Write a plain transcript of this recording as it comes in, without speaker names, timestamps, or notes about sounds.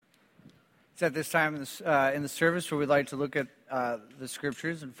It's at this time in the service where we'd like to look at the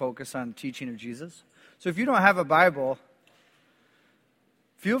scriptures and focus on teaching of Jesus. So if you don't have a Bible,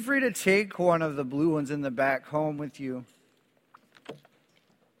 feel free to take one of the blue ones in the back home with you.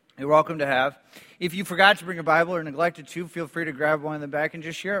 You're welcome to have. If you forgot to bring a Bible or neglected to, feel free to grab one in the back and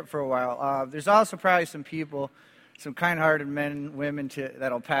just share it for a while. There's also probably some people, some kind-hearted men and women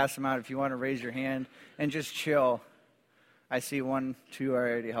that'll pass them out if you want to raise your hand and just chill. I see 1, 2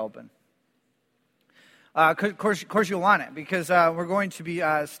 already helping. Of course you'll want it, because we're going to be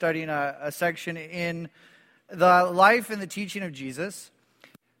studying a section in the life and the teaching of Jesus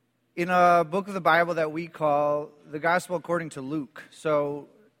in a book of the Bible that we call the Gospel according to Luke. So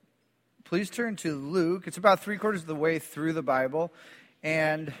please turn to Luke. It's about 3/4 of the way through the Bible,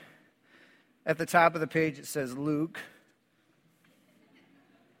 and at the top of the page it says Luke.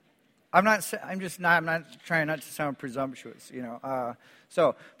 I'm not trying not to sound presumptuous,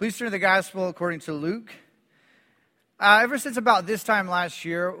 So please turn to the Gospel according to Luke. Ever since about this time last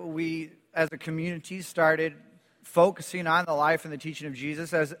year, we, as a community, started focusing on the life and the teaching of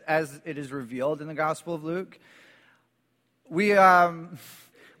Jesus as it is revealed in the Gospel of Luke. We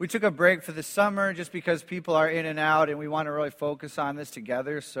took a break for the summer just because people are in and out, and we want to really focus on this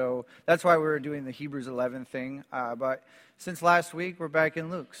together. So that's why we were doing the Hebrews 11 thing. But since last week, we're back in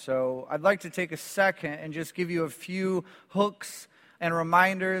Luke. So I'd like to take a second and just give you a few hooks and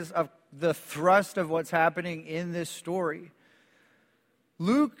reminders of the thrust of what's happening in this story.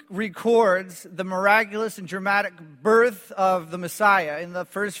 Luke records the miraculous and dramatic birth of the Messiah in the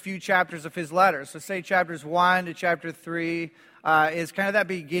first few chapters of his letter. So say chapters 1 to chapter 3 is kind of that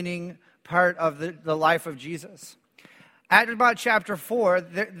beginning part of the life of Jesus. At about chapter 4,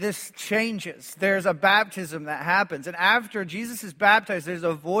 this changes. There's a baptism that happens. And after Jesus is baptized, there's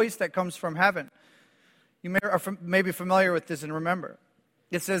a voice that comes from heaven. You may be familiar with this and remember.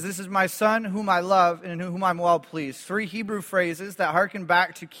 It says, "This is my son whom I love and in whom I'm well pleased." 3 Hebrew phrases that harken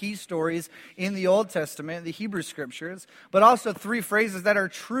back to key stories in the Old Testament, the Hebrew Scriptures, but also 3 phrases that are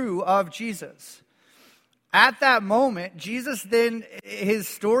true of Jesus. At that moment, Jesus then, his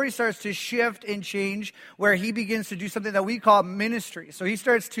story starts to shift and change where he begins to do something that we call ministry. So he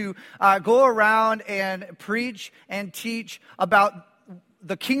starts to go around and preach and teach about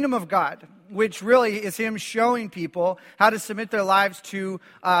the kingdom of God, which really is him showing people how to submit their lives to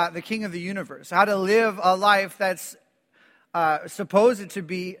the King of the universe, how to live a life that's supposed to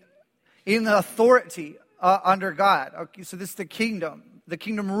be in the authority under God. Okay, so this is the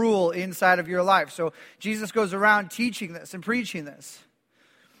kingdom rule inside of your life. So Jesus goes around teaching this and preaching this.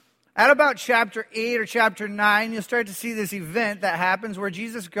 At about chapter 8 or chapter 9, you'll start to see this event that happens where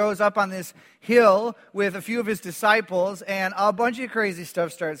Jesus goes up on this hill with a few of his disciples, and a bunch of crazy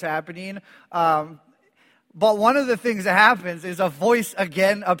stuff starts happening. But one of the things that happens is a voice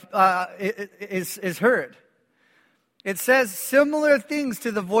again is heard. It says similar things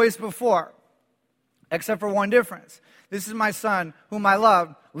to the voice before, except for one difference. "This is my son whom I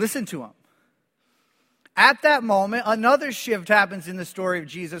love. Listen to him." At that moment, another shift happens in the story of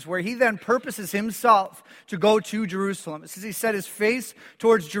Jesus where he then purposes himself to go to Jerusalem. It says he set his face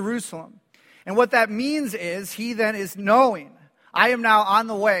towards Jerusalem. And what that means is he then is knowing, I am now on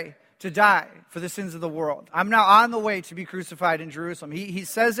the way to die for the sins of the world. I'm now on the way to be crucified in Jerusalem. He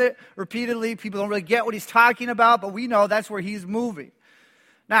says it repeatedly. People don't really get what he's talking about, but we know that's where he's moving.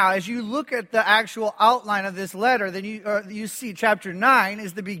 Now, as you look at the actual outline of this letter, then you see chapter 9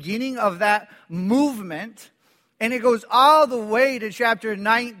 is the beginning of that movement, and it goes all the way to chapter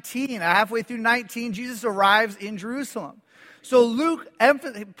 19. Halfway through 19, Jesus arrives in Jerusalem. So Luke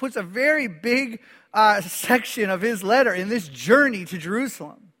puts a very big section of his letter in this journey to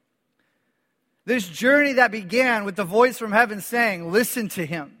Jerusalem. This journey that began with the voice from heaven saying, "Listen to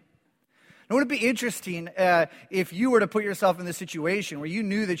him." Now, would it be interesting if you were to put yourself in this situation where you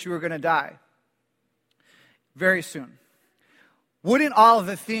knew that you were going to die very soon? Wouldn't all of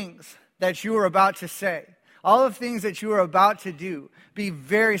the things that you were about to say, all of the things that you were about to do, be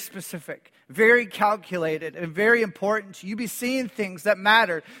very specific, very calculated, and very important to you? Be saying things that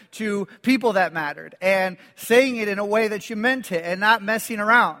mattered to people that mattered, and saying it in a way that you meant it, and not messing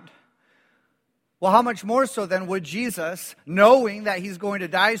around. Well, how much more so then would Jesus, knowing that he's going to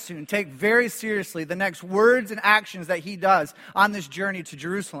die soon, take very seriously the next words and actions that he does on this journey to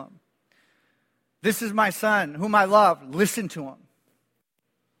Jerusalem? "This is my son, whom I love. Listen to him."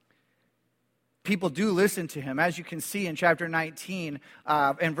 People do listen to him. As you can see in chapter 19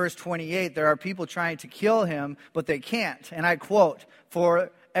 and verse 28, there are people trying to kill him, but they can't. And I quote, "For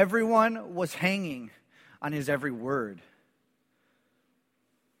everyone was hanging on his every word."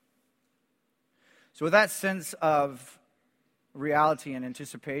 So with that sense of reality and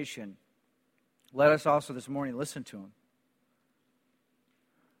anticipation, let us also this morning listen to him.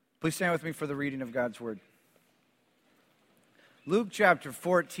 Please stand with me for the reading of God's word. Luke chapter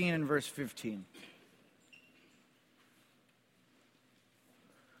 14 and verse 15.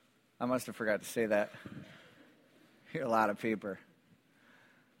 I must have forgot to say that. Here's a lot of paper.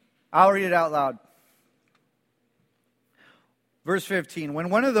 I'll read it out loud. Verse 15. When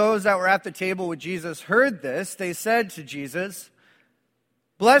one of those that were at the table with Jesus heard this, they said to Jesus,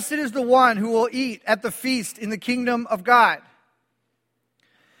 "Blessed is the one who will eat at the feast in the kingdom of God."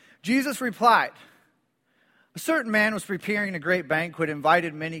 Jesus replied, "A certain man was preparing a great banquet,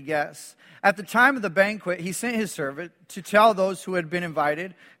 invited many guests. At the time of the banquet, he sent his servant to tell those who had been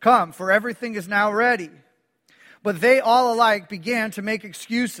invited, 'Come, for everything is now ready.' But they all alike began to make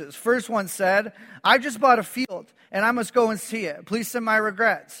excuses. First one said, 'I just bought a field, and I must go and see it. Please send my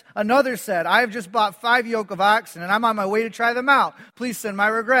regrets.' Another said, 'I have just bought 5 yoke of oxen, and I'm on my way to try them out. Please send my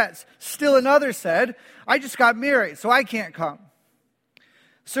regrets.' Still another said, 'I just got married, so I can't come.'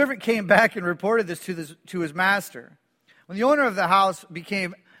 The servant came back and reported this to his master. When the owner of the house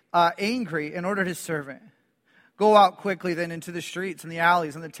became angry and ordered his servant, 'Go out quickly then into the streets and the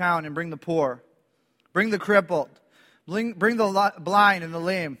alleys in the town and bring the poor. Bring the crippled. Bring the blind and the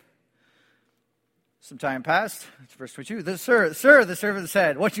lame.' Some time passed. It's verse 22. Sir, the servant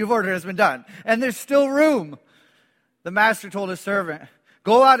said, 'What you've ordered has been done, and there's still room.' The master told his servant,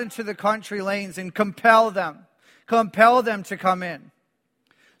 'Go out into the country lanes and compel them to come in,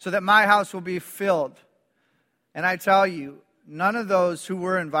 so that my house will be filled. And I tell you, none of those who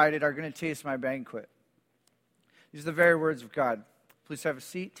were invited are going to taste my banquet.'" These are the very words of God. Please have a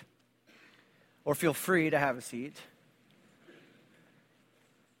seat, or feel free to have a seat.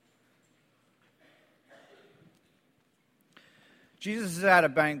 Jesus is at a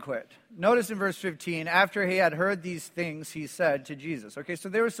banquet. Notice in verse 15, after he had heard these things, he said to Jesus. Okay, so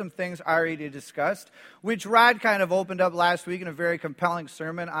there were some things already discussed, which Rod kind of opened up last week in a very compelling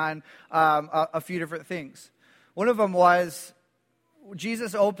sermon on a few different things. One of them was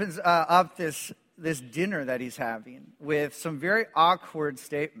Jesus opens up this dinner that he's having with some very awkward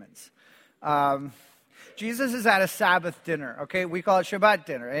statements. Jesus is at a Sabbath dinner, okay? We call it Shabbat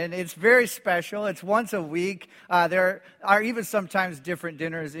dinner, and it's very special. It's once a week. There are even sometimes different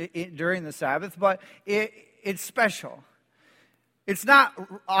dinners during the Sabbath, but it's special. It's not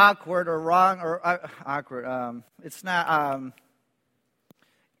awkward or wrong or awkward. It's not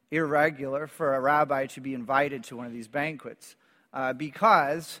irregular for a rabbi to be invited to one of these banquets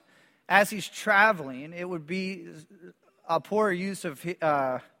because as he's traveling, it would be a poor use of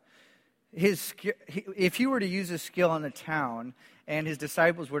if he were to use his skill in the town and his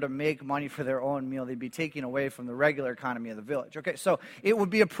disciples were to make money for their own meal, they'd be taking away from the regular economy of the village. Okay, so it would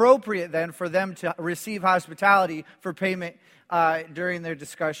be appropriate then for them to receive hospitality for payment during their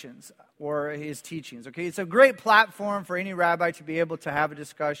discussions or his teachings. Okay, it's a great platform for any rabbi to be able to have a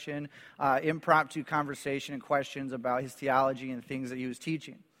discussion, impromptu conversation and questions about his theology and things that he was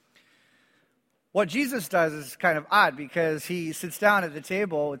teaching. What Jesus does is kind of odd because he sits down at the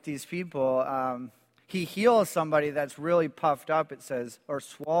table with these people. He heals somebody that's really puffed up, it says, or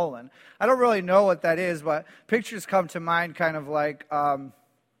swollen. I don't really know what that is, but pictures come to mind kind of like, who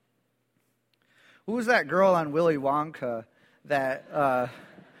was that girl on Willy Wonka that...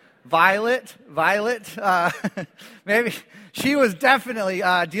 Violet, maybe she was definitely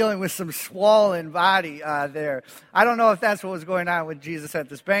dealing with some swollen body there. I don't know if that's what was going on with Jesus at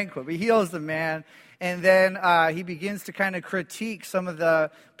this banquet, but he heals the man, and then he begins to kind of critique some of the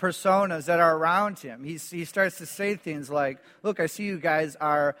personas that are around him. He starts to say things like, "Look, I see you guys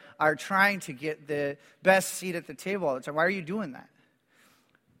are trying to get the best seat at the table all the time. Why are you doing that?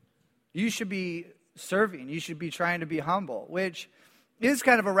 You should be serving. You should be trying to be humble," which is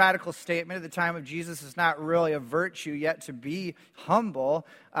kind of a radical statement. At the time of Jesus, it's not really a virtue yet to be humble.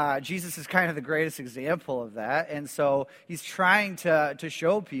 Jesus is kind of the greatest example of that. And so he's trying to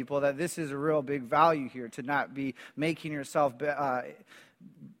show people that this is a real big value here, to not be making yourself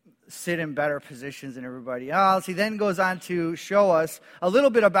sit in better positions than everybody else. He then goes on to show us a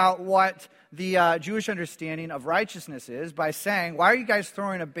little bit about what the Jewish understanding of righteousness is by saying, why are you guys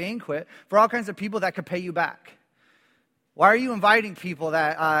throwing a banquet for all kinds of people that could pay you back? Why are you inviting people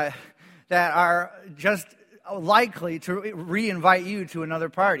that are just likely to re-invite you to another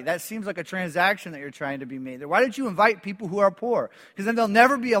party? That seems like a transaction that you're trying to be made there. Why don't you invite people who are poor? Because then they'll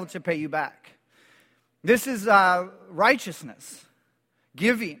never be able to pay you back. This is righteousness,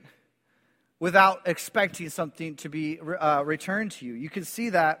 giving without expecting something to be returned to you. You can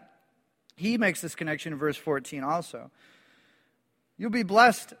see that he makes this connection in verse 14 also. You'll be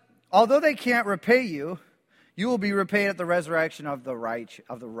blessed. Although they can't repay you, you will be repaid at the resurrection of the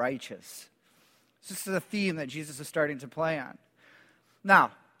righteous. This is a theme that Jesus is starting to play on.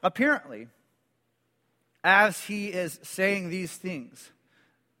 Now, apparently, as he is saying these things,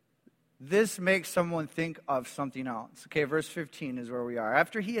 this makes someone think of something else. Okay, verse 15 is where we are.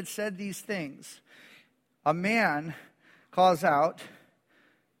 After he had said these things, a man calls out,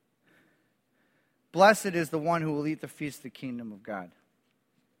 "Blessed is the one who will eat the feast of the kingdom of God."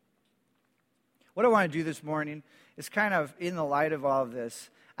 What I want to do this morning is kind of, in the light of all of this,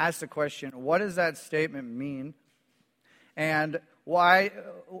 ask the question, what does that statement mean? And why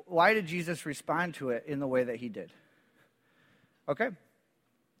did Jesus respond to it in the way that he did? Okay?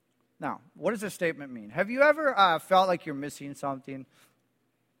 Now, what does this statement mean? Have you ever felt like you're missing something?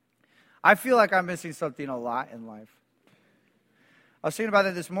 I feel like I'm missing something a lot in life. I was thinking about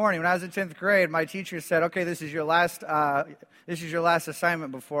that this morning. When I was in 10th grade, my teacher said, "Okay, this is your last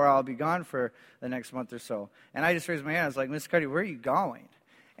assignment before I'll be gone for the next month or so." And I just raised my hand. I was like, "Miss Cuddy, where are you going?"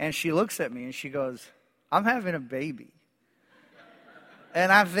 And she looks at me and she goes, "I'm having a baby."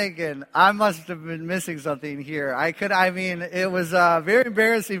 And I'm thinking, I must have been missing something here. It was very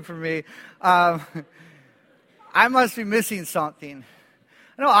embarrassing for me. I must be missing something.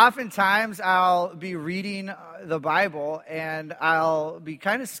 I know oftentimes I'll be reading the Bible and I'll be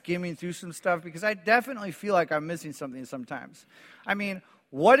kind of skimming through some stuff because I definitely feel like I'm missing something sometimes. I mean,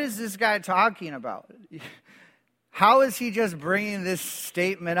 what is this guy talking about? How is he just bringing this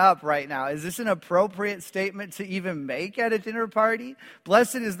statement up right now? Is this an appropriate statement to even make at a dinner party?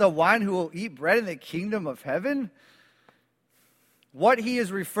 Blessed is the one who will eat bread in the kingdom of heaven. What he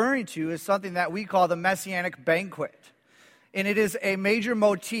is referring to is something that we call the Messianic banquet. And it is a major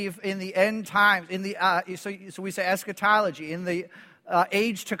motif in the end times, so we say eschatology, in the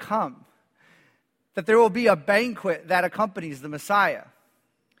age to come, that there will be a banquet that accompanies the Messiah.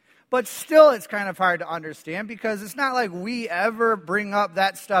 But still, it's kind of hard to understand because it's not like we ever bring up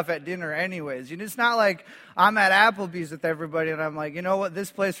that stuff at dinner anyways. It's not like I'm at Applebee's with everybody and I'm like, you know what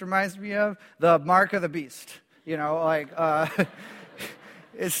this place reminds me of? The Mark of the Beast.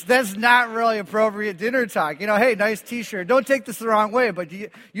 That's not really appropriate dinner talk. Hey, nice T-shirt. Don't take this the wrong way, but you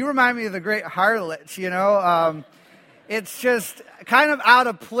remind me of the great harlot, It's just kind of out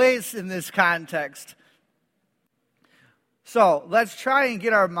of place in this context. So let's try and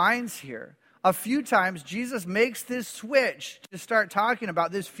get our minds here. A few times, Jesus makes this switch to start talking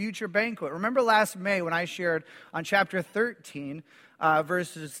about this future banquet. Remember last May when I shared on chapter 13,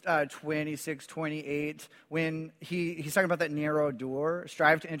 verses 26, 28, when he's talking about that narrow door,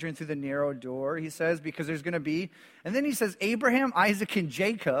 strive to enter in through the narrow door, he says, because there's going to be, and then he says, Abraham, Isaac, and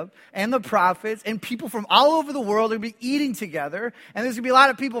Jacob, and the prophets, and people from all over the world are going to be eating together, and there's going to be a lot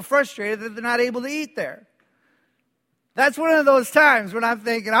of people frustrated that they're not able to eat there. That's one of those times when I'm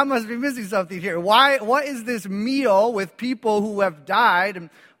thinking, I must be missing something here. What is this meal with people who have died and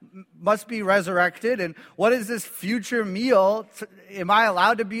must be resurrected? And what is this future meal? Am I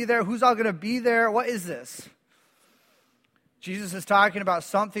allowed to be there? Who's all going to be there? What is this? Jesus is talking about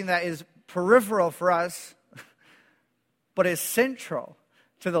something that is peripheral for us, but is central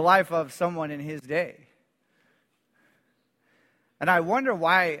to the life of someone in his day. And I wonder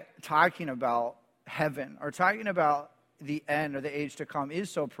why talking about heaven or talking about the end or the age to come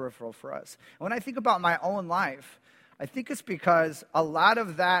is so peripheral for us. And when I think about my own life, I think it's because a lot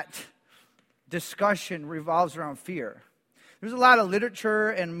of that discussion revolves around fear. There's a lot of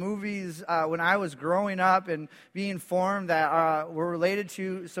literature and movies when I was growing up and being formed that were related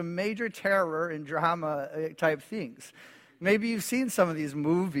to some major terror and drama type things. Maybe you've seen some of these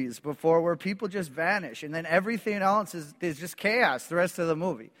movies before where people just vanish and then everything else is just chaos the rest of the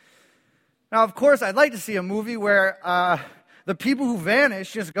movie. Now, of course, I'd like to see a movie where the people who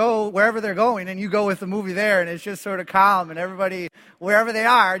vanish just go wherever they're going and you go with the movie there and it's just sort of calm and everybody, wherever they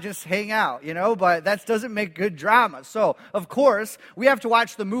are, just hang out, but that doesn't make good drama. So, of course, we have to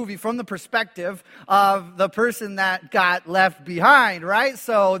watch the movie from the perspective of the person that got left behind, right?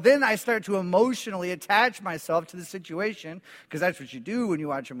 So then I start to emotionally attach myself to the situation because that's what you do when you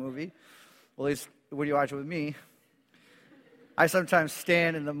watch a movie. Well, at least when you watch it with me. I sometimes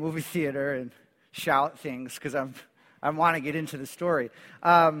stand in the movie theater and shout things because I want to get into the story.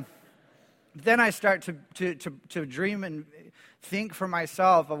 Then I start to dream and think for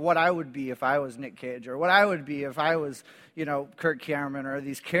myself of what I would be if I was Nick Cage or what I would be if I was, Kirk Cameron or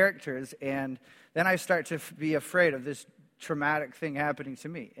these characters. And then I start to be afraid of this traumatic thing happening to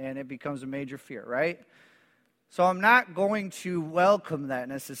me. And it becomes a major fear, right? So I'm not going to welcome that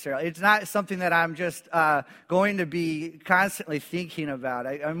necessarily. It's not something that I'm just going to be constantly thinking about.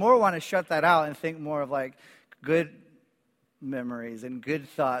 I more want to shut that out and think more of like good memories and good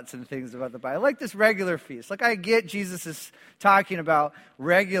thoughts and things about the Bible. I like this regular feast. Like, I get Jesus is talking about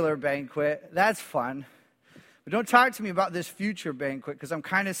regular banquet. That's fun. But don't talk to me about this future banquet, because I'm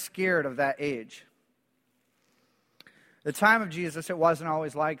kind of scared of that age. The time of Jesus, it wasn't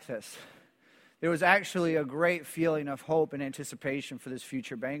always like this. There was actually a great feeling of hope and anticipation for this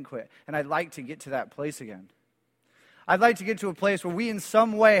future banquet. And I'd like to get to that place again. I'd like to get to a place where we in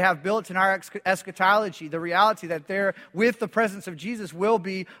some way have built in our eschatology the reality that there, with the presence of Jesus, will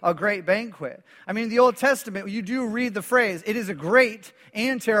be a great banquet. I mean, in the Old Testament, you do read the phrase, it is a great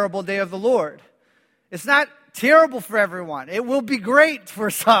and terrible day of the Lord. It's not terrible for everyone. It will be great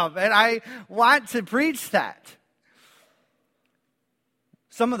for some. And I want to preach that.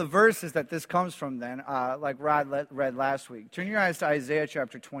 Some of the verses that this comes from then, like Rod read last week. Turn your eyes to Isaiah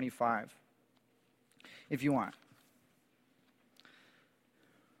chapter 25, if you want.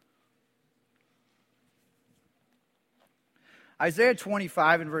 Isaiah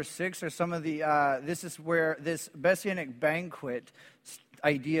 25 and verse 6 are some of the, this is where this Messianic banquet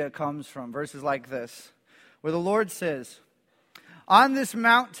idea comes from. Verses like this, where the Lord says, "On this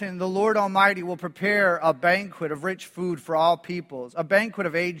mountain the Lord Almighty will prepare a banquet of rich food for all peoples, a banquet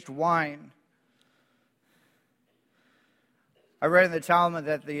of aged wine." I read in the Talmud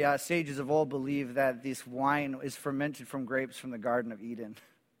that the sages of old believed that this wine is fermented from grapes from the Garden of Eden.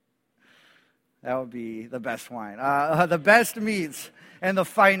 That would be the best wine. The best meats and the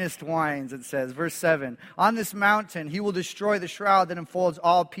finest wines, it says. Verse 7, "On this mountain he will destroy the shroud that enfolds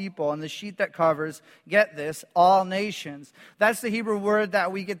all people and the sheet that covers," get this, "all nations." That's the Hebrew word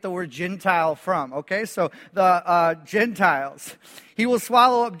that we get the word Gentile from, okay? So the Gentiles. "He will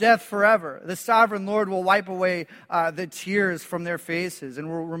swallow up death forever. The sovereign Lord will wipe away the tears from their faces and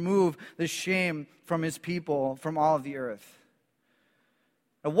will remove the shame from his people from all of the earth."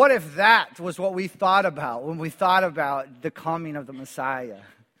 And what if that was what we thought about when we thought about the coming of the Messiah?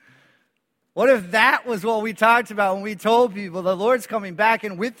 What if that was what we talked about when we told people the Lord's coming back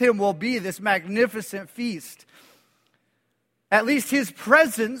and with him will be this magnificent feast? At least his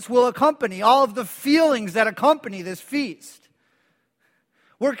presence will accompany all of the feelings that accompany this feast.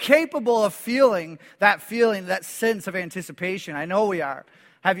 We're capable of feeling, that sense of anticipation. I know we are.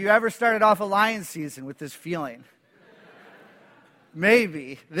 Have you ever started off a lion season with this feeling?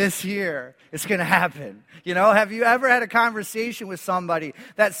 Maybe this year it's going to happen. You know, have you ever had a conversation with somebody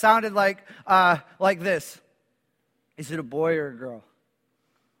that sounded like this? Is it a boy or a girl?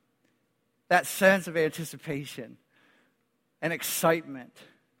 That sense of anticipation and excitement.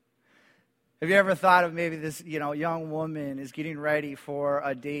 Have you ever thought of maybe this, young woman is getting ready for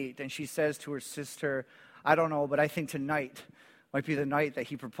a date and she says to her sister, "I don't know, but I think tonight might be the night that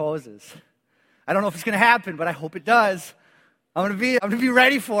he proposes. I don't know if it's going to happen, but I hope it does. I'm gonna be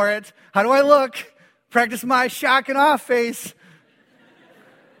ready for it. How do I look? Practice my shock and awe face."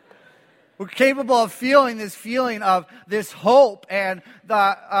 We're capable of feeling of this hope and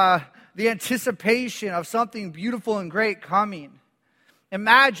the anticipation of something beautiful and great coming.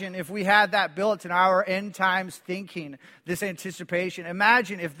 Imagine if we had that built in our end times thinking, this anticipation.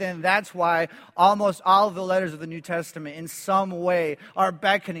 Imagine if then that's why almost all of the letters of the New Testament in some way are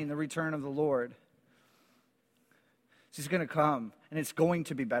beckoning the return of the Lord. He's going to come, and it's going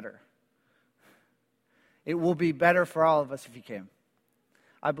to be better. It will be better for all of us if he came.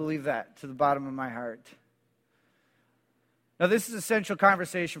 I believe that to the bottom of my heart. Now, this is a central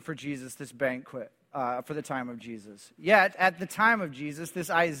conversation for Jesus, this banquet, for the time of Jesus. Yet, at the time of Jesus, this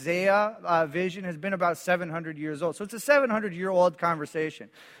Isaiah vision has been about 700 years old. So it's a 700-year-old conversation,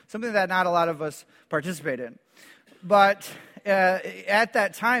 something that not a lot of us participate in. But at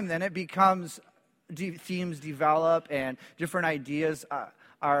that time, then, it becomes themes develop and different ideas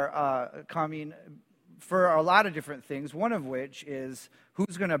are coming for a lot of different things, one of which is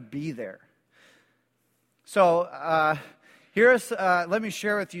who's going to be there. So let me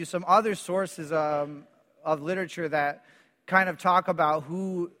share with you some other sources of literature that kind of talk about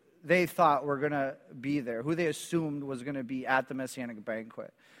who they thought were going to be there, who they assumed was going to be at the Messianic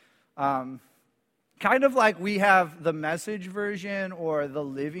banquet. Kind of like we have the Message version or the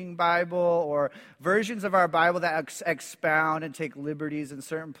Living Bible or versions of our Bible that expound and take liberties in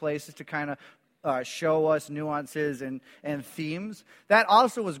certain places to kind of show us nuances and themes. That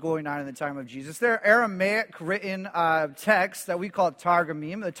also was going on in the time of Jesus. There are Aramaic written texts that we call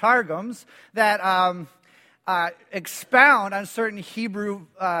Targumim, the Targums, that expound on certain Hebrew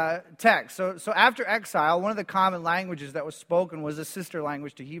texts. So after exile, one of the common languages that was spoken was a sister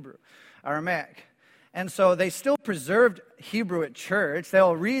language to Hebrew, Aramaic. And so they still preserved Hebrew at church.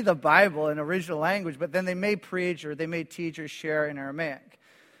 They'll read the Bible in original language, but then they may preach or they may teach or share in Aramaic.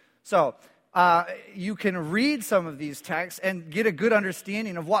 So you can read some of these texts and get a good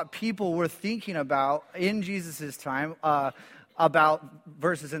understanding of what people were thinking about in Jesus' time about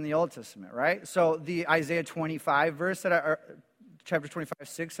verses in the Old Testament, right? So the Isaiah 25 verse chapter 25,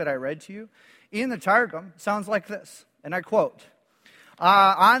 6 that I read to you, in the Targum sounds like this, and I quote,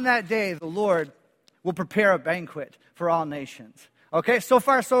 on that day the Lord will prepare a banquet for all nations. Okay, so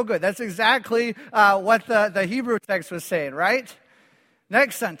far so good. That's exactly what the Hebrew text was saying, right?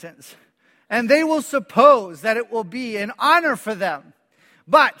 Next sentence. And they will suppose that it will be an honor for them,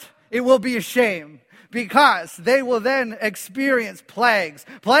 but it will be a shame, because they will then experience plagues.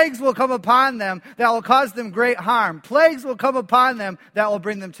 Plagues will come upon them that will cause them great harm. Plagues will come upon them that will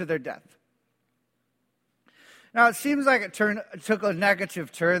bring them to their death. Now, it seems like it took a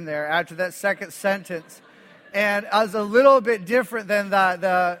negative turn there after that second sentence. And it was a little bit different than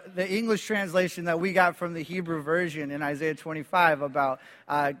the English translation that we got from the Hebrew version in Isaiah 25 about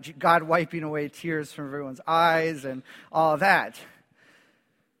God wiping away tears from everyone's eyes and all that.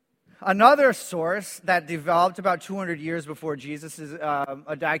 Another source that developed about 200 years before Jesus is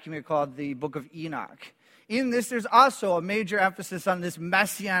a document called the Book of Enoch. In this, there's also a major emphasis on this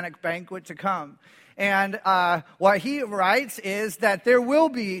messianic banquet to come. And what he writes is that there will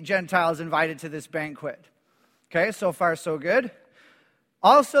be Gentiles invited to this banquet. Okay, so far so good.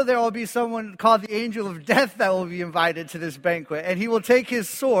 Also, there will be someone called the angel of death that will be invited to this banquet. And he will take his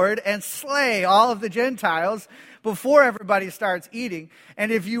sword and slay all of the Gentiles before everybody starts eating. And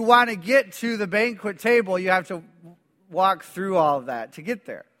if you want to get to the banquet table, you have to walk through all of that to get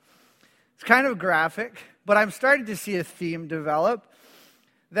there. It's kind of graphic, but I'm starting to see a theme develop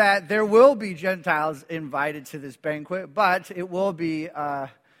that there will be Gentiles invited to this banquet, but it will be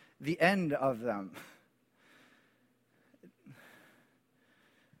the end of them.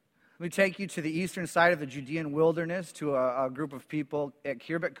 Let me take you to the eastern side of the Judean wilderness to a group of people at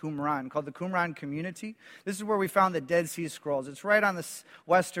Khirbet Qumran called the Qumran community. This is where we found the Dead Sea Scrolls. It's right on the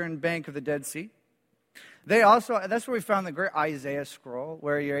western bank of the Dead Sea. That's where we found the great Isaiah scroll,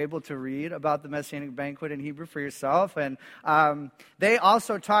 where you're able to read about the Messianic banquet in Hebrew for yourself. And they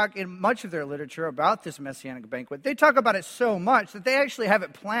also talk in much of their literature about this Messianic banquet. They talk about it so much that they actually have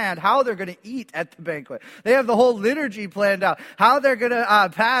it planned how they're going to eat at the banquet. They have the whole liturgy planned out, how they're going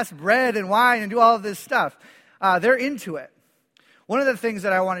to pass bread and wine and do all of this stuff. They're into it. One of the things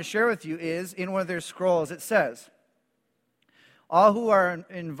that I want to share with you is, in one of their scrolls, it says, all who are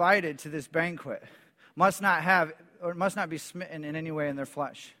invited to this banquet must not be smitten in any way in their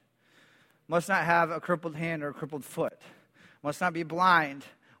flesh, must not have a crippled hand or a crippled foot, must not be blind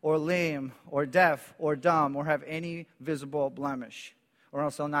or lame or deaf or dumb or have any visible blemish, or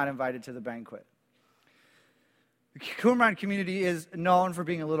else they're not invited to the banquet. The Qumran community is known for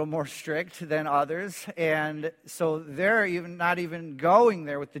being a little more strict than others, and so they're not even going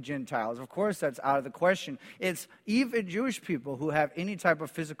there with the Gentiles. Of course, that's out of the question. It's even Jewish people who have any type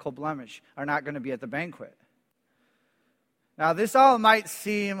of physical blemish are not going to be at the banquet. Now, this all might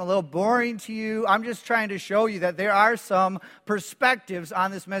seem a little boring to you. I'm just trying to show you that there are some perspectives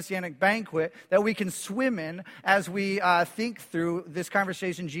on this Messianic banquet that we can swim in as we think through this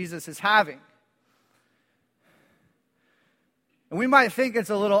conversation Jesus is having. And we might think it's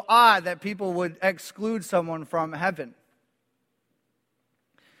a little odd that people would exclude someone from heaven.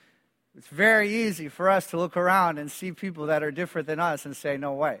 It's very easy for us to look around and see people that are different than us and say,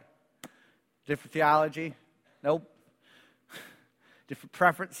 no way. Different theology? Nope. Different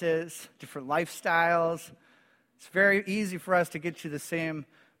preferences, different lifestyles. It's very easy for us to get to the same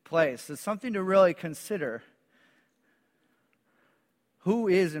place. It's something to really consider. Who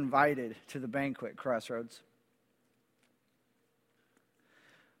is invited to the banquet, Crossroads?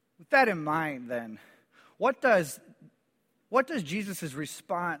 With that in mind, then, what does Jesus'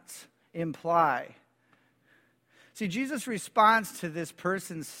 response imply? See, Jesus responds to this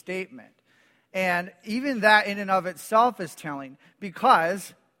person's statement, and even that in and of itself is telling,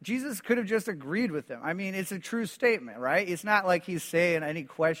 because Jesus could have just agreed with them. I mean, it's a true statement, right? It's not like he's saying any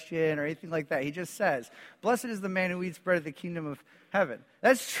question or anything like that. He just says, blessed is the man who eats bread of the kingdom of heaven.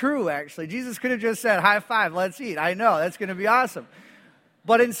 That's true, actually. Jesus could have just said, high five, let's eat. I know, that's going to be awesome.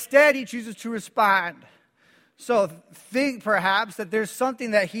 But instead, he chooses to respond. So think perhaps that there's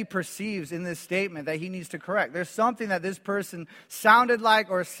something that he perceives in this statement that he needs to correct. There's something that this person sounded like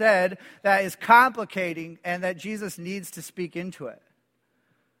or said that is complicating and that Jesus needs to speak into it.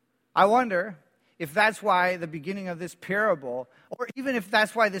 I wonder if that's why the beginning of this parable, or even if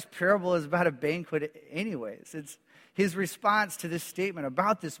that's why this parable is about a banquet anyways. It's his response to this statement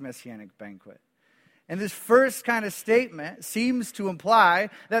about this Messianic banquet. And this first kind of statement seems to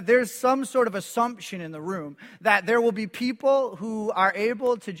imply that there's some sort of assumption in the room that there will be people who are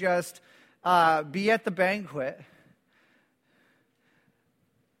able to just be at the banquet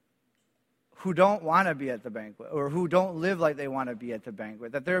who don't want to be at the banquet, or who don't live like they want to be at the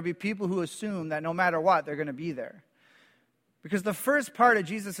banquet. That there will be people who assume that no matter what, they're going to be there. Because the first part of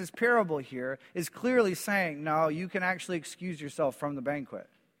Jesus' parable here is clearly saying, no, you can actually excuse yourself from the banquet.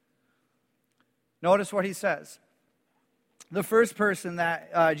 Notice what he says. The first person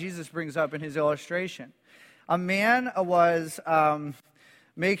that Jesus brings up in his illustration. A man was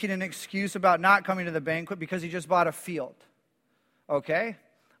making an excuse about not coming to the banquet because he just bought a field. Okay?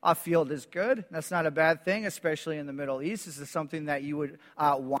 A field is good. That's not a bad thing, especially in the Middle East. This is something that you would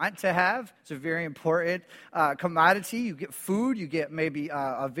want to have. It's a very important commodity. You get food, you get maybe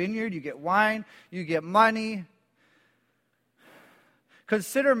a vineyard, you get wine, you get money.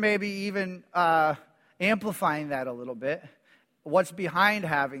 Consider maybe even amplifying that a little bit. What's behind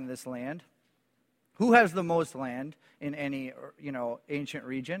having this land? Who has the most land in any ancient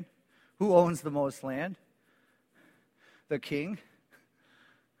region? Who owns the most land? The king.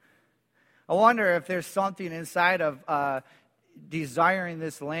 I wonder if there's something inside of desiring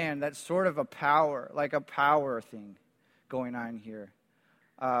this land that's sort of a power, like a power thing going on here.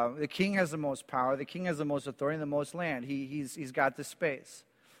 The king has the most power. The king has the most authority and the most land. He's got the space.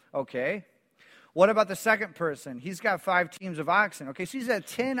 Okay. What about the second person? He's got 5 teams of oxen. Okay, so he's got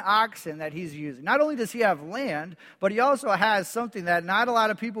 10 oxen that he's using. Not only does he have land, but he also has something that not a lot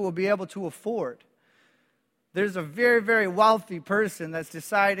of people will be able to afford. There's a very, very wealthy person that's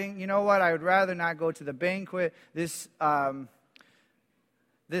deciding, you know what, I would rather not go to the banquet. This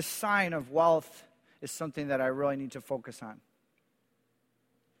sign of wealth is something that I really need to focus on.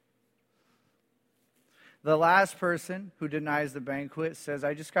 The last person who denies the banquet says,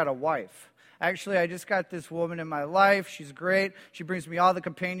 I just got a wife. Actually, I just got this woman in my life. She's great. She brings me all the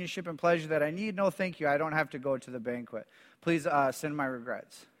companionship and pleasure that I need. No, thank you. I don't have to go to the banquet. Please send my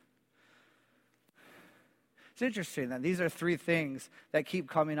regrets. It's interesting that these are 3 things that keep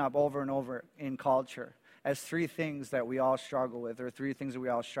coming up over and over in culture as 3 things that we all struggle with, or 3 things that we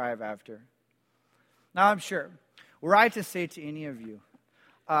all strive after. Now, I'm sure, were I to say to any of you,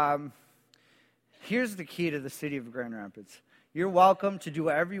 here's the key to the city of Grand Rapids. You're welcome to do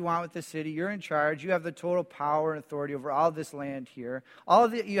whatever you want with the city. You're in charge. You have the total power and authority over all this land here. All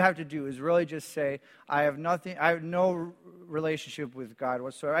that you have to do is really just say, I have no relationship with God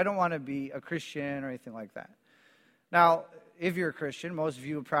whatsoever. I don't want to be a Christian or anything like that. Now, if you're a Christian, most of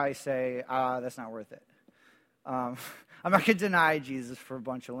you would probably say, that's not worth it. I'm not going to deny Jesus for a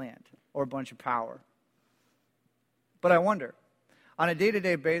bunch of land or a bunch of power. But I wonder, on a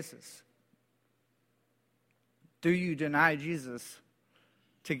day-to-day basis, do you deny Jesus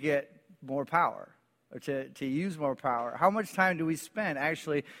to get more power or to use more power? How much time do we spend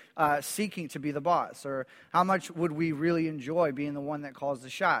actually seeking to be the boss? Or how much would we really enjoy being the one that calls the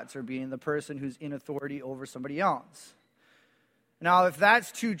shots or being the person who's in authority over somebody else? Now, if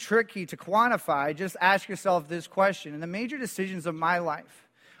that's too tricky to quantify, just ask yourself this question. In the major decisions of my life,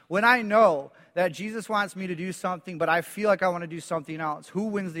 when I know that Jesus wants me to do something, but I feel like I want to do something else, who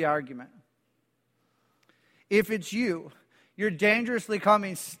wins the argument? If it's you, you're dangerously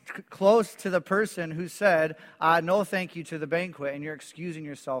coming close to the person who said, no thank you to the banquet, and you're excusing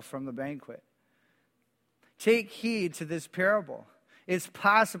yourself from the banquet. Take heed to this parable. It's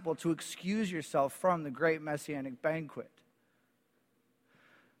possible to excuse yourself from the great messianic banquet.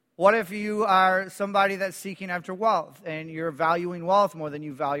 What if you are somebody that's seeking after wealth and you're valuing wealth more than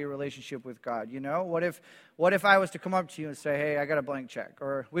you value a relationship with God? You know, what if I was to come up to you and say, hey, I got a blank check,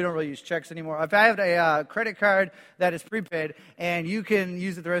 or we don't really use checks anymore. If I have a credit card that is prepaid and you can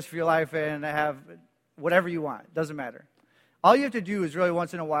use it the rest of your life and have whatever you want, doesn't matter. All you have to do is really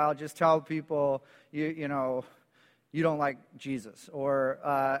once in a while just tell people, you don't like Jesus, or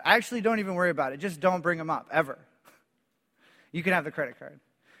actually don't even worry about it. Just don't bring him up ever. You can have the credit card.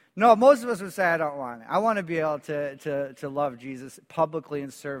 No, most of us would say, I don't want it. I want to be able to love Jesus publicly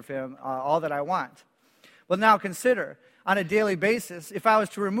and serve him all that I want. Well, now consider, on a daily basis, if I was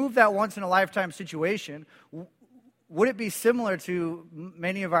to remove that once-in-a-lifetime situation, would it be similar to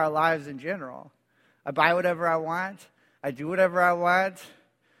many of our lives in general? I buy whatever I want. I do whatever I want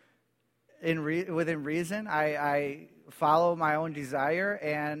within reason. I follow my own desire,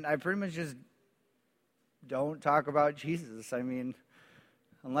 and I pretty much just don't talk about Jesus. I mean,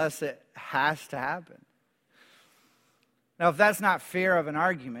 unless it has to happen. Now, if that's not fair of an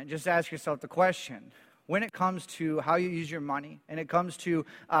argument, just ask yourself the question. When it comes to how you use your money, and it comes to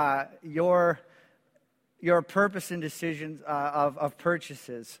your purpose and decisions of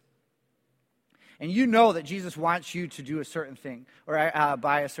purchases, and you know that Jesus wants you to do a certain thing, or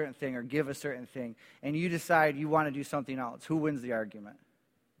buy a certain thing, or give a certain thing, and you decide you want to do something else, who wins the argument?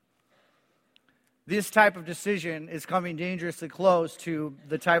 this type of decision is coming dangerously close to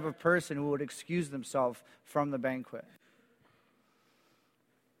the type of person who would excuse themselves from the banquet.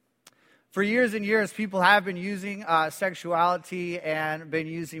 For years and years, people have been using sexuality and been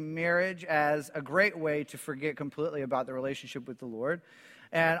using marriage as a great way to forget completely about the relationship with the Lord.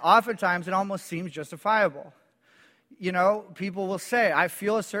 And oftentimes, it almost seems justifiable. You know, people will say, I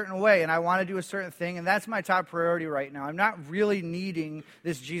feel a certain way and I want to do a certain thing, and that's my top priority right now. I'm not really needing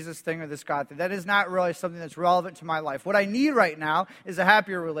this Jesus thing or this God thing. That is not really something that's relevant to my life. What I need right now is a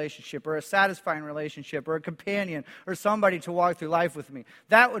happier relationship or a satisfying relationship or a companion or somebody to walk through life with me.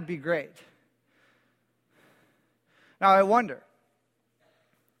 That would be great. Now, I wonder,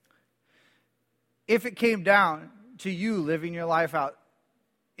 if it came down to you living your life out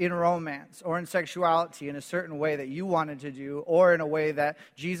in romance or in sexuality in a certain way that you wanted to do or in a way that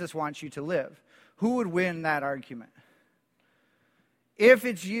Jesus wants you to live, who would win that argument? If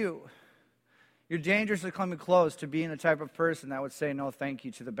it's you, you're dangerously coming close to being the type of person that would say no thank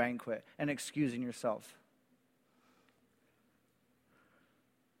you to the banquet and excusing yourself.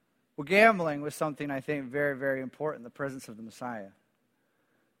 Well, gambling was something I think very, very important, the presence of the Messiah.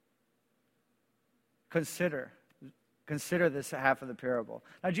 Consider this half of the parable.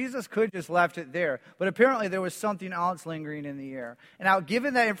 Now, Jesus could just left it there, but apparently there was something else lingering in the air. And now,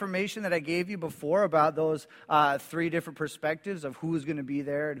 given that information that I gave you before about those three different perspectives of who's going to be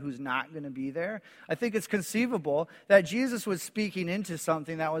there and who's not going to be there, I think it's conceivable that Jesus was speaking into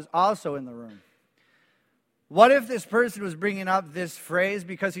something that was also in the room. What if this person was bringing up this phrase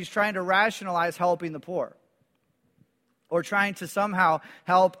because he's trying to rationalize helping the poor? Or trying to somehow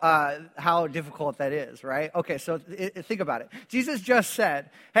help how difficult that is, right? Okay, so think about it. Jesus just said,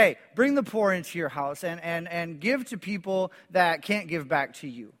 hey, bring the poor into your house and give to people that can't give back to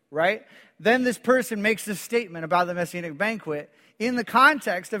you, right? Then this person makes this statement about the Messianic banquet in the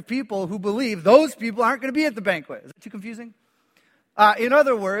context of people who believe those people aren't going to be at the banquet. Is that too confusing? In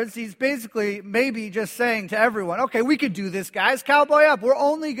other words, he's basically maybe just saying to everyone, okay, we could do this, guys. Cowboy up. We're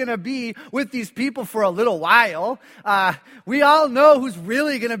only going to be with these people for a little while. We all know who's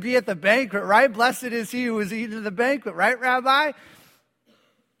really going to be at the banquet, right? Blessed is he who is eaten at the banquet, right, Rabbi?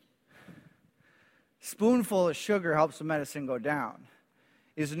 Spoonful of sugar helps the medicine go down.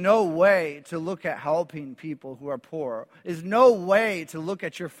 Is no way to look at helping people who are poor. Is no way to look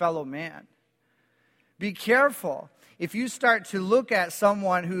at your fellow man. Be careful. If you start to look at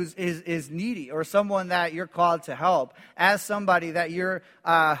someone who is needy or someone that you're called to help as somebody that you're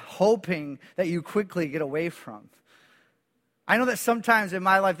hoping that you quickly get away from. I know that sometimes in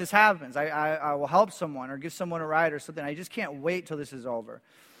my life this happens. I will help someone or give someone a ride or something. I just can't wait till this is over.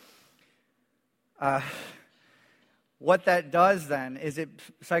 What that does then is it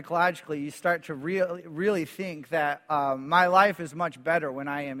psychologically you start to really think that my life is much better when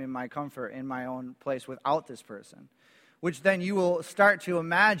I am in my comfort, in my own place without this person. Which then you will start to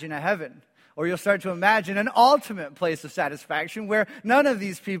imagine a heaven, or you'll start to imagine an ultimate place of satisfaction where none of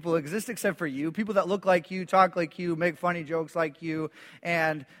these people exist except for you, people that look like you, talk like you, make funny jokes like you,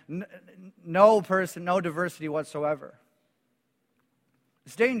 and no diversity whatsoever.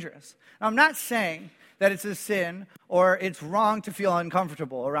 It's dangerous. Now, I'm not saying that it's a sin or it's wrong to feel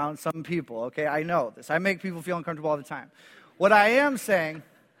uncomfortable around some people, okay? I know this. I make people feel uncomfortable all the time. What I am saying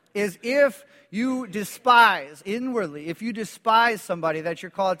is if you despise inwardly, if you despise somebody that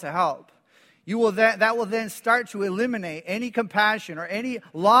you're called to help, that will then start to eliminate any compassion or any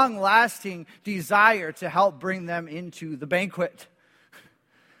long-lasting desire to help bring them into the banquet.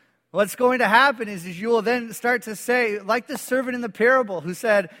 What's going to happen is you will then start to say, like the servant in the parable who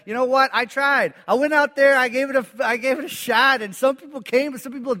said, you know what, I tried. I went out there, I gave it a shot, and some people came, but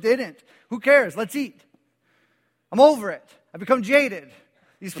some people didn't. Who cares? Let's eat. I'm over it. I've become jaded.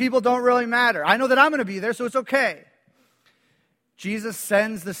 These people don't really matter. I know that I'm going to be there, so it's okay. Jesus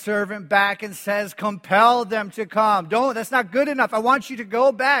sends the servant back and says, compel them to come. That's not good enough. I want you to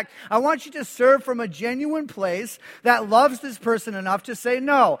go back. I want you to serve from a genuine place that loves this person enough to say,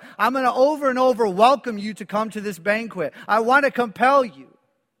 no, I'm going to over and over welcome you to come to this banquet. I want to compel you.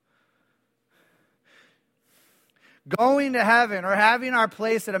 Going to heaven or having our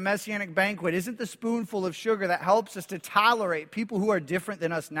place at a Messianic banquet isn't the spoonful of sugar that helps us to tolerate people who are different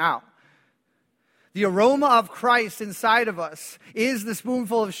than us now. The aroma of Christ inside of us is the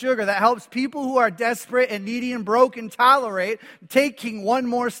spoonful of sugar that helps people who are desperate and needy and broken tolerate taking one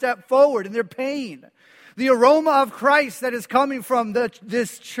more step forward in their pain. The aroma of Christ that is coming from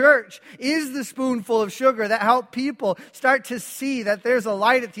this church is the spoonful of sugar that help people start to see that there's a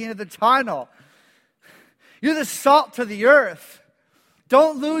light at the end of the tunnel. You're the salt to the earth.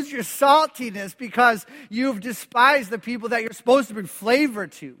 Don't lose your saltiness because you've despised the people that you're supposed to bring flavor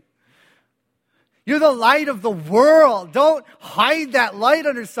to. You're the light of the world. Don't hide that light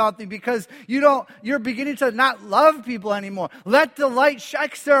under something because you're beginning to not love people anymore. Let the light shine.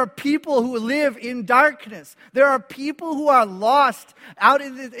 There are people who live in darkness. There are people who are lost out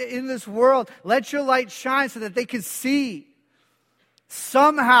in this world. Let your light shine so that they can see.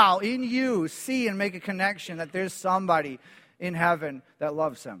 Somehow in you, see and make a connection that there's somebody in heaven that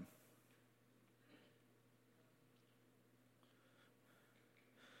loves them.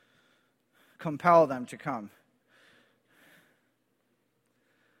 Compel them to come.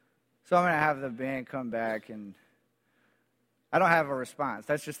 So I'm going to have the band come back, and I don't have a response.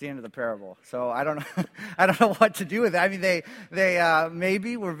 That's just the end of the parable. So I don't know what to do with it. I mean, they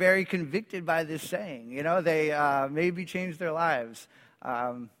maybe were very convicted by this saying. They maybe changed their lives.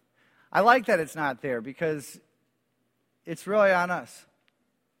 I like that it's not there because it's really on us.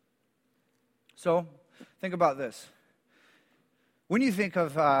 So think about this. When you think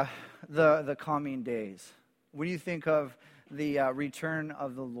of the coming days, when you think of the return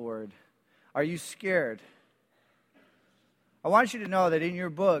of the Lord, are you scared? I want you to know that in your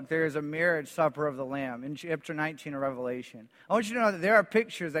book, there is a marriage supper of the Lamb in chapter 19 of Revelation. I want you to know that there are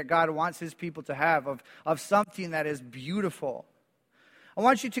pictures that God wants his people to have of something that is beautiful. I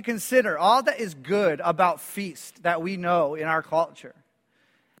want you to consider all that is good about feast that we know in our culture.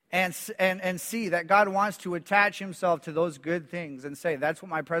 And see that God wants to attach himself to those good things and say, that's what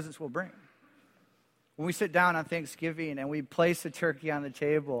my presence will bring. When we sit down on Thanksgiving and we place the turkey on the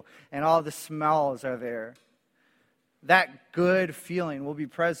table and all the smells are there, that good feeling will be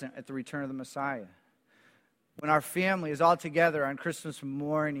present at the return of the Messiah. When our family is all together on Christmas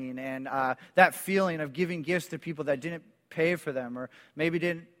morning and that feeling of giving gifts to people that didn't pay for them or maybe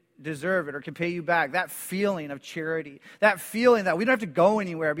didn't deserve it or can pay you back, that feeling of charity, that feeling that we don't have to go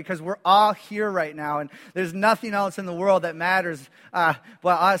anywhere because we're all here right now and there's nothing else in the world that matters but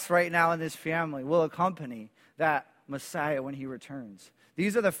us right now in this family will accompany that Messiah when he returns.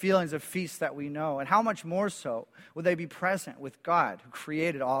 These are the feelings of feast that we know, and how much more so will they be present with God who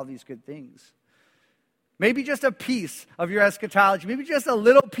created all these good things. Maybe just a piece of your eschatology, maybe just a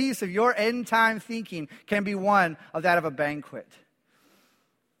little piece of your end time thinking can be one of that of a banquet.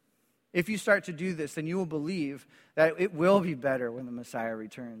 If you start to do this, then you will believe that it will be better when the Messiah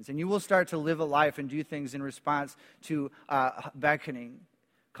returns. And you will start to live a life and do things in response to beckoning.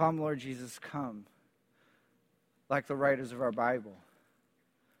 Come, Lord Jesus, come. Like the writers of our Bible.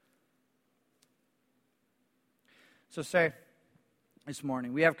 So say, this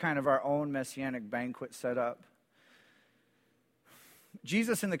morning, we have kind of our own messianic banquet set up.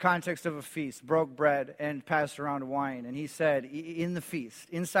 Jesus, in the context of a feast, broke bread and passed around wine. And he said, in the feast,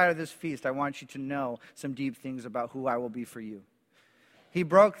 inside of this feast, I want you to know some deep things about who I will be for you. He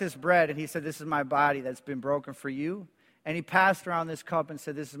broke this bread and he said, this is my body that's been broken for you. And he passed around this cup and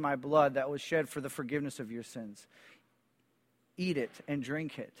said, this is my blood that was shed for the forgiveness of your sins. Eat it and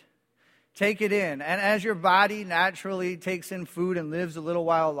drink it. Take it in. And as your body naturally takes in food and lives a little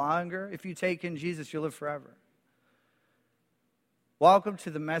while longer, if you take in Jesus, you'll live forever. Welcome to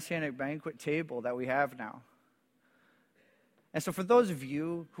the Messianic banquet table that we have now. And so for those of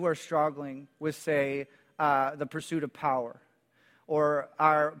you who are struggling with, say, the pursuit of power, or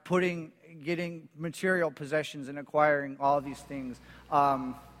are getting material possessions and acquiring all of these things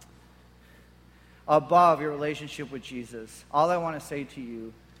above your relationship with Jesus, all I want to say to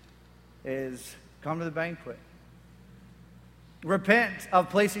you is come to the banquet. Repent of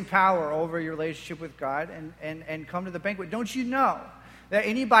placing power over your relationship with God and come to the banquet. Don't you know that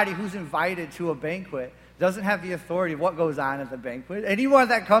anybody who's invited to a banquet doesn't have the authority of what goes on at the banquet? Anyone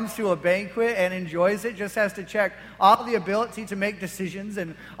that comes to a banquet and enjoys it just has to check all the ability to make decisions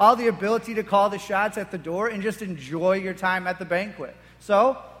and all the ability to call the shots at the door and just enjoy your time at the banquet.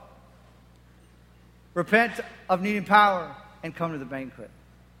 So, repent of needing power and come to the banquet.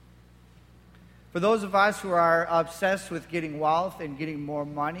 For those of us who are obsessed with getting wealth and getting more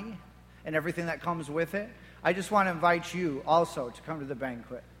money and everything that comes with it, I just want to invite you also to come to the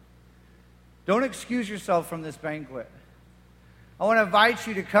banquet. Don't excuse yourself from this banquet. I want to invite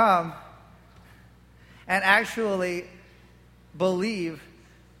you to come and actually believe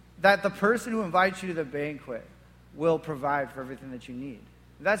that the person who invites you to the banquet will provide for everything that you need.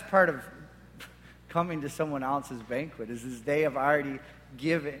 That's part of coming to someone else's banquet, is they have already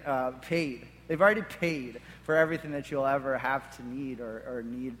paid. They've already paid for everything that you'll ever have to need or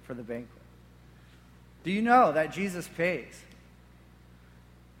need for the banquet. Do you know that Jesus pays?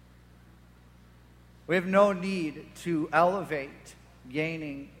 We have no need to elevate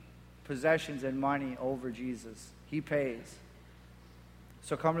gaining possessions and money over Jesus. He pays.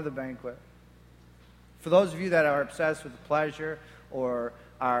 So come to the banquet. For those of you that are obsessed with pleasure or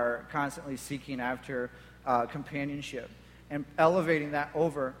are constantly seeking after companionship, and elevating that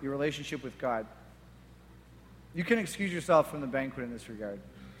over your relationship with God. You can excuse yourself from the banquet in this regard,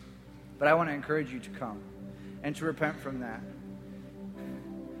 but I want to encourage you to come and to repent from that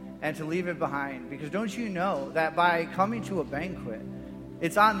and to leave it behind. Because don't you know that by coming to a banquet,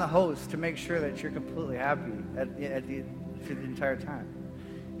 it's on the host to make sure that you're completely happy for the entire time.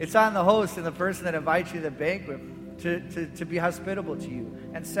 It's on the host and the person that invites you to the banquet to be hospitable to you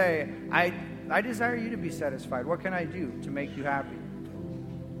and say, I desire you to be satisfied. What can I do to make you happy?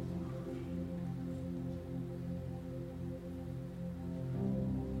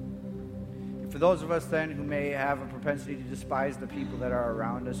 For those of us then who may have a propensity to despise the people that are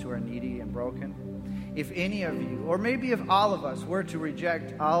around us who are needy and broken, if any of you, or maybe if all of us, were to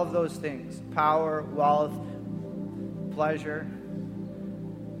reject all of those things, power, wealth, pleasure,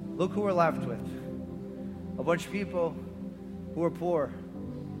 look who we're left with. A bunch of people who are poor,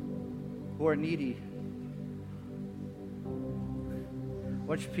 who are needy. A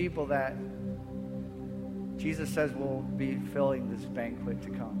bunch of people that Jesus says will be filling this banquet to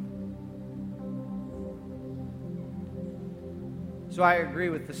come. So I agree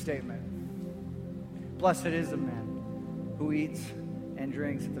with the statement. Blessed is the man who eats and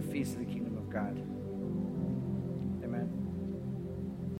drinks at the feast of the kingdom of God.